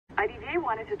IDVA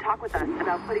wanted to talk with us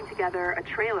about putting together a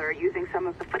trailer using some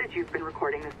of the footage you've been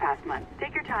recording this past month.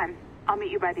 Take your time. I'll meet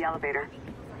you by the elevator.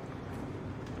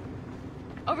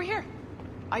 Over here.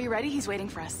 Are you ready? He's waiting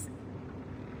for us.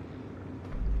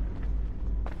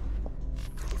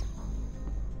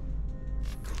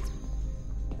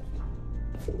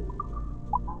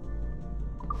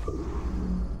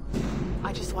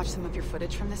 I just watched some of your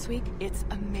footage from this week. It's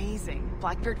amazing.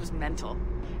 Blackbeard was mental.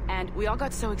 And we all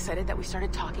got so excited that we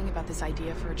started talking about this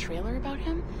idea for a trailer about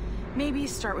him. Maybe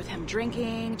start with him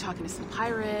drinking, talking to some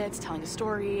pirates, telling a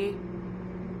story.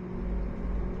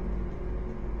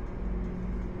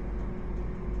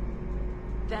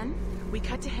 Then, we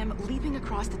cut to him leaping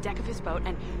across the deck of his boat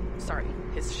and... Sorry,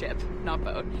 his ship, not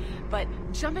boat. But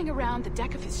jumping around the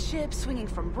deck of his ship, swinging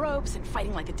from ropes, and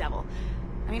fighting like a devil.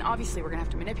 I mean, obviously we're gonna have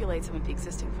to manipulate some of the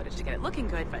existing footage to get it looking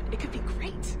good, but it could be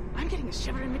great. I'm getting a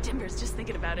shiver in my timbers just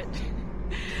thinking about it.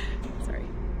 Sorry.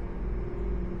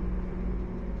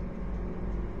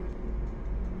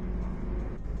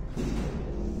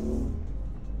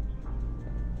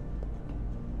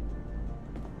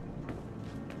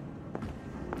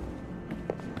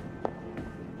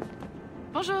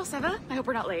 Bonjour, ça va? I hope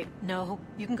we're not late. No,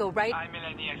 you can go right... Hi,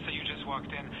 Melanie. I saw you just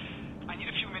walked in. I need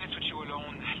a few minutes with you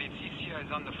alone. Leticia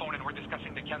is on the phone and we're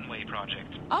discussing the Kenway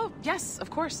project. Oh, yes, of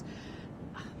course.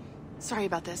 Sorry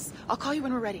about this. I'll call you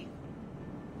when we're ready.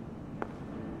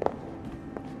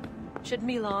 Shouldn't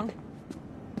be long.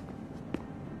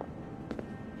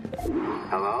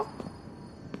 Hello?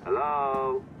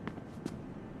 Hello?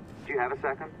 Do you have a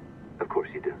second? Of course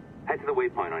you do. Head to the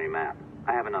waypoint on your map.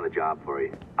 I have another job for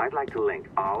you. I'd like to link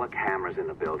all the cameras in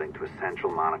the building to a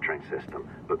central monitoring system,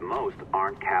 but most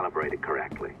aren't calibrated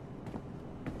correctly.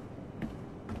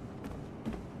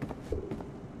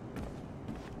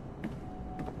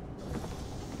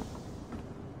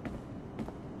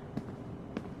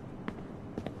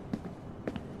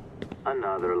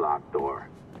 Another locked door.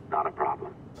 Not a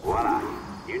problem. Voila.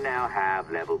 You now have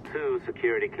level 2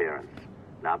 security clearance.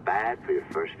 Not bad for your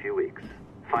first few weeks.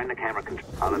 Find the camera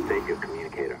control. I'll update your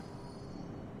communicator.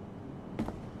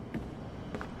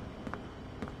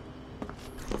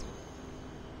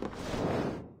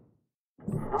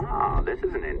 Ah, this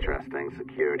is an interesting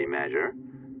security measure.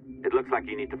 It looks like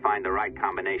you need to find the right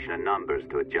combination of numbers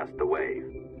to adjust the wave.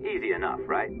 Easy enough,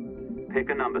 right? Pick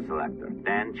a number selector,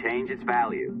 then change its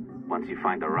value. Once you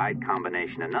find the right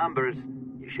combination of numbers,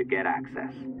 you should get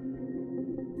access.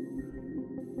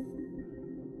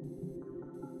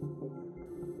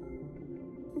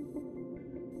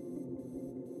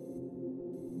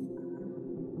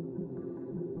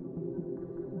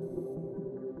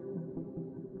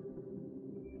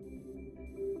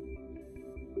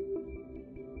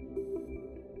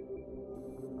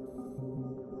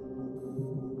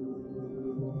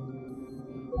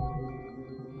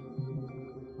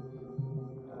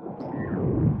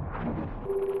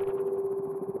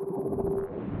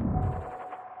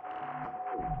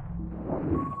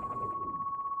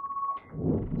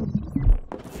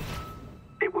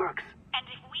 It works. And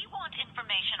if we want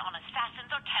information on assassins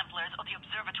or Templars or the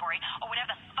Observatory or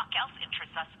whatever the fuck else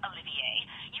interests us, Olivier,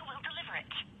 you will deliver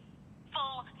it.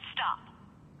 Full stop.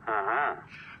 Uh-huh.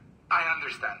 I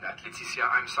understand that, Leticia.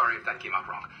 I'm sorry if that came out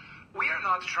wrong. We are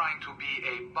not trying to be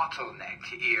a bottleneck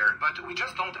here, but we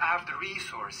just don't have the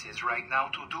resources right now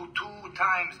to do 2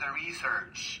 times the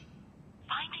research.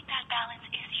 Finding that balance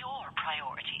is your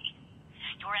priority.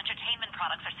 Your entertainment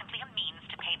products are simply a means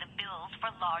to pay the bills for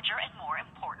larger and more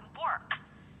important work.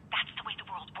 That's the way the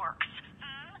world works.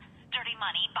 Dirty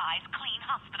money buys clean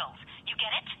hospitals. You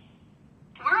get it?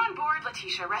 We're on board,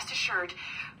 Leticia, rest assured.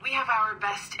 We have our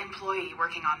best employee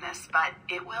working on this, but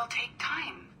it will take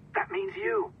time. That means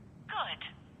you. Good.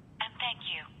 And thank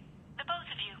you. The both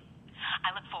of you.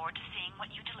 I look forward to seeing what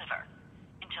you deliver.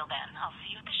 Until then, I'll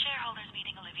see you at the shareholders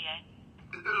meeting, Olivier.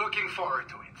 Looking forward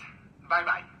to it.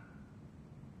 Bye-bye.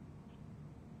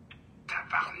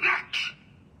 Tabarnak!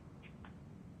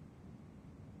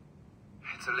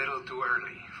 It's a little too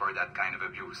early for that kind of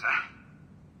abuse, huh?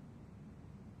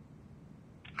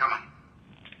 Come on.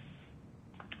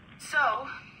 So,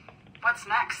 what's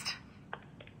next?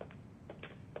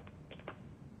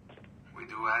 We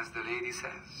do as the lady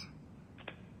says.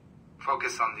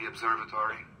 Focus on the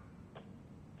observatory.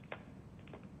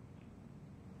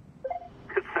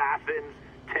 Assassins,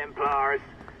 Templars,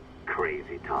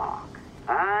 crazy talk.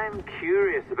 I'm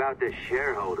curious about this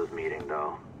shareholders meeting,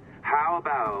 though. How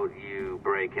about you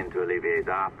break into Olivier's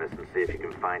office and see if you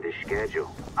can find his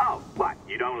schedule? Oh, what?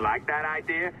 You don't like that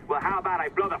idea? Well, how about I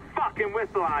blow the fucking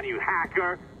whistle on you,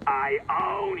 hacker? I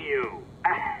own you.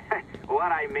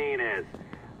 What I mean is,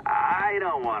 I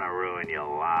don't want to ruin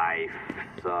your life,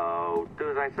 so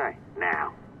do as I say.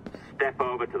 Now, step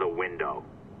over to the window.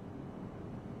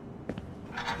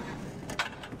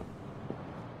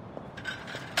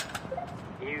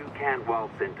 You can't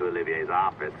waltz into Olivier's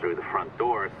office through the front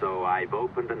door, so I've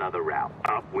opened another route.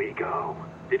 Up we go.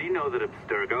 Did you know that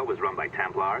Abstergo was run by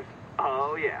Templars?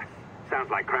 Oh, yes. Sounds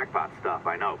like crackpot stuff,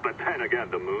 I know. But then again,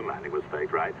 the moon landing was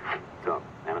fake, right? So,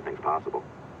 anything's possible.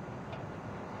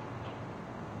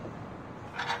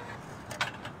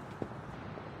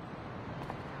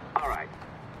 All right.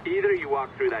 Either you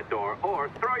walk through that door or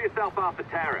throw yourself off the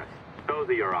terrace. Those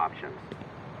are your options.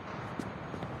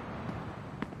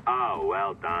 Oh,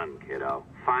 well done, kiddo.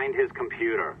 Find his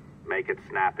computer. Make it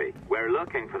snappy. We're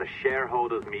looking for the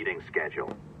shareholders' meeting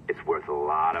schedule. It's worth a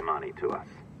lot of money to us.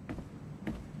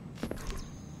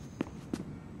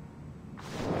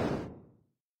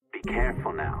 Be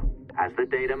careful now. As the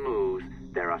data moves,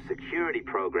 there are security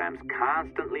programs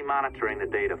constantly monitoring the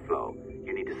data flow.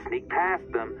 You need to sneak past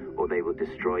them, or they will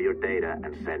destroy your data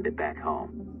and send it back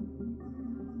home.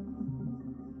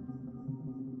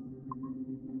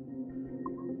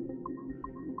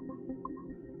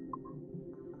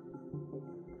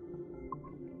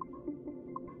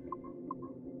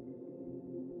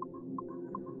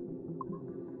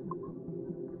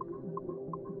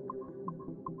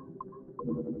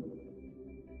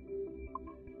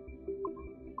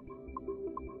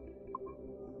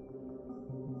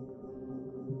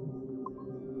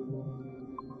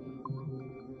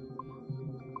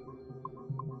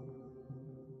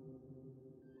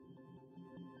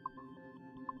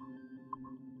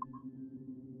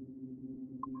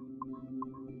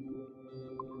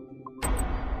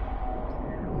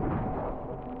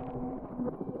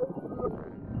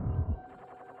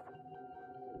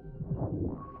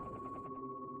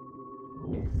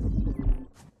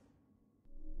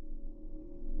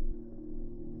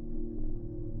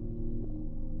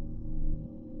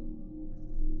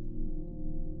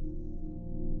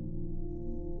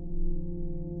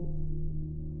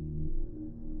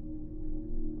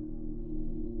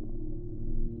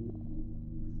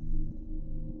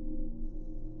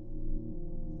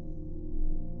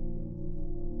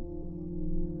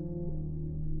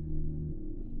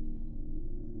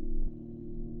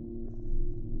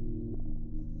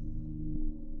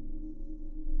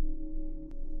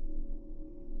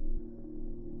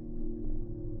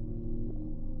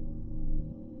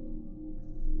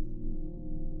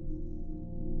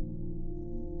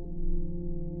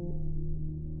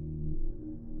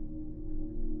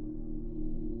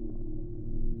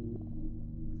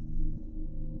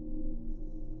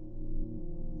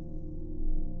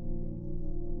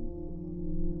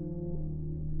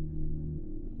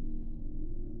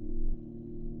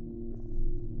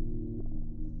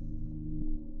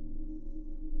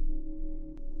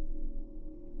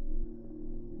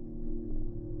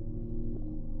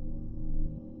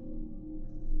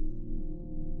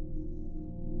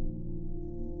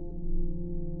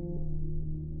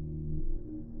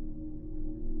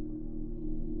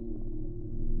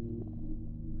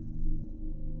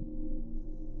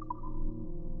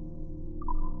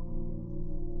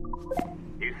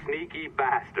 You sneaky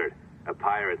bastard. A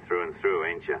pirate through and through,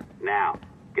 ain't you? Now,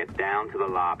 get down to the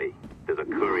lobby. There's a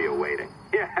courier waiting.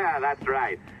 Yeah, that's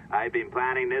right. I've been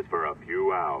planning this for a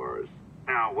few hours.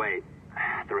 Now, wait.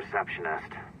 The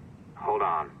receptionist. Hold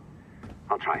on.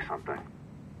 I'll try something.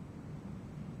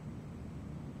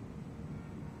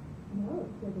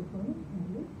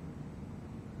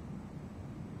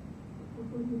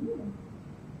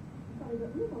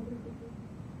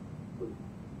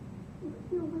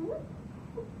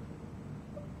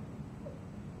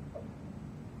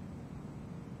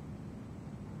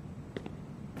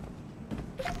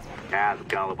 As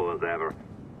gullible as ever.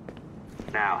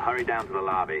 Now, hurry down to the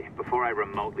lobby before I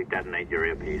remotely detonate your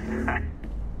earpiece.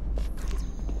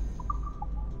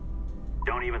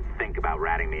 Don't even think about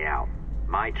ratting me out.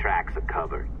 My tracks are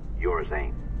covered. Yours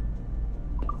ain't.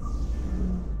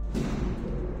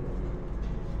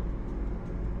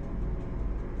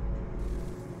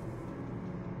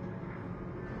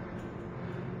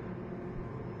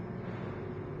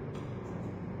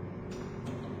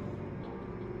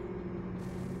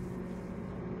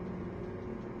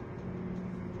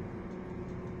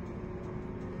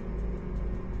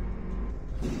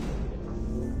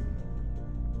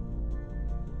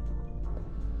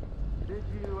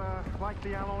 Like the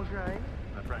allongé?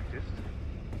 I practiced.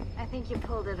 I think you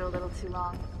pulled it a little too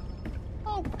long.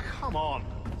 Oh, come on.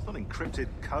 It's not encrypted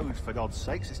code, for God's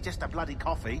sakes. It's just a bloody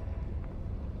coffee.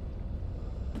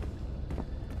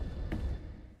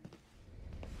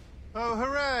 Oh,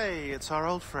 hooray! It's our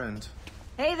old friend.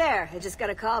 Hey there, I just got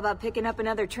a call about picking up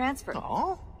another transfer.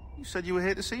 Oh? You said you were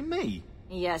here to see me.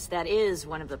 Yes, that is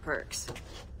one of the perks.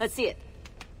 Let's see it.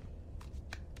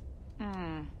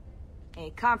 A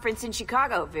conference in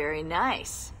Chicago, very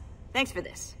nice. Thanks for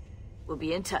this. We'll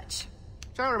be in touch.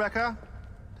 Ciao, Rebecca.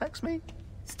 Text me.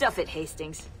 Stuff it,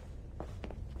 Hastings.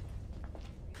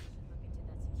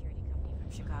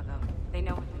 Chicago. They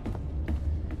know.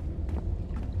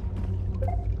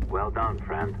 Well done,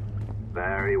 friend.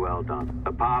 Very well done.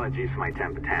 Apologies for my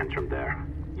temper tantrum there.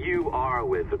 You are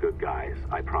with the good guys,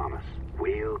 I promise.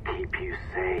 We'll keep you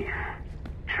safe.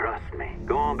 Trust me.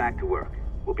 Go on back to work.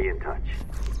 We'll be in touch.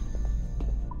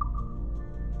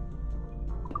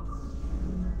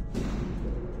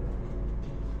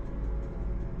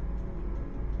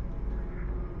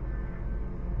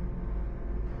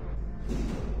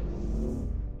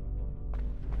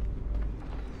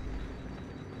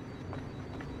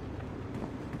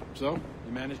 So,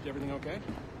 you managed everything okay?